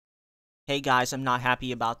Hey guys, I'm not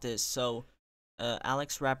happy about this. So,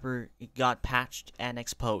 AlexWrapper got patched and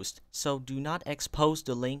exposed. So do not expose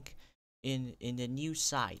the link in the new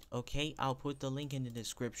site. Okay, I'll put the link in the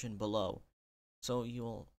description below. So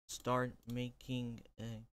you'll start making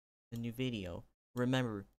a new video.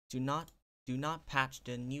 Remember, do not patch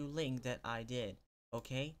the new link that I did.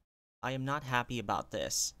 Okay, I am not happy about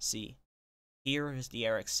this. See, here is the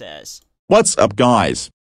Eric says. What's up guys?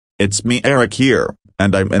 It's me Eric here,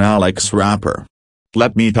 and I'm an AlexWrapper.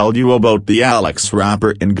 Let me tell you about the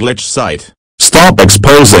AlexWrapper in glitch site. Stop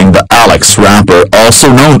exposing the AlexWrapper,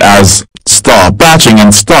 also known as stop patching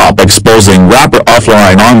and stop exposing wrapper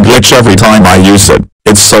offline on glitch every time I use it.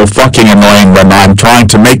 It's so fucking annoying when I'm trying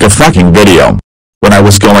to make a fucking video. When I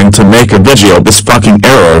was going to make a video, this fucking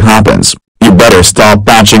error happens. You better stop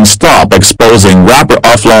patching, stop exposing wrapper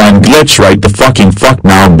offline glitch right the fucking fuck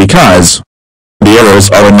now, because the errors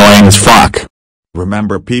are annoying as fuck.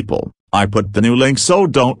 Remember people, I put the new link, so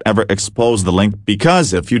don't ever expose the link,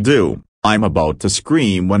 because if you do, I'm about to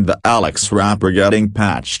scream when the AlexWrapper getting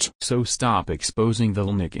patched. So stop exposing the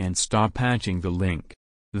link and stop patching the link.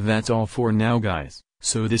 That's all for now guys,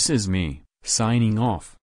 so this is me, signing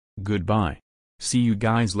off. Goodbye. See you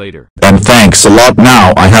guys later. And thanks a lot.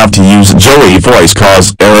 Now I have to use Joey voice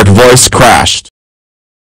cause Eric voice crashed.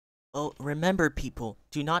 Oh, remember people,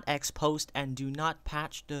 do not expose and do not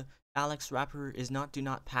patch. The AlexWrapper is not do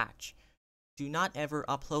not patch. Do not ever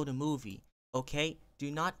upload a movie, okay? Do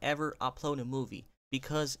not ever upload a movie,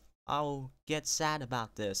 because I'll get sad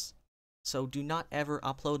about this. So do not ever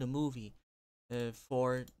upload a movie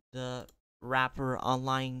for the Wrapper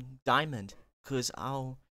Online Diamond, cause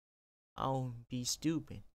I'll be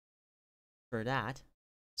stupid for that.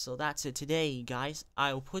 So that's it today, guys.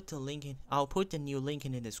 I'll put the new link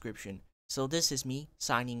in the description. So this is me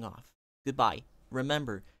signing off. Goodbye.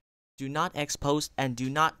 Remember, do not expose and do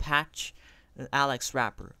not patch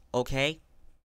AlexWrapper, okay?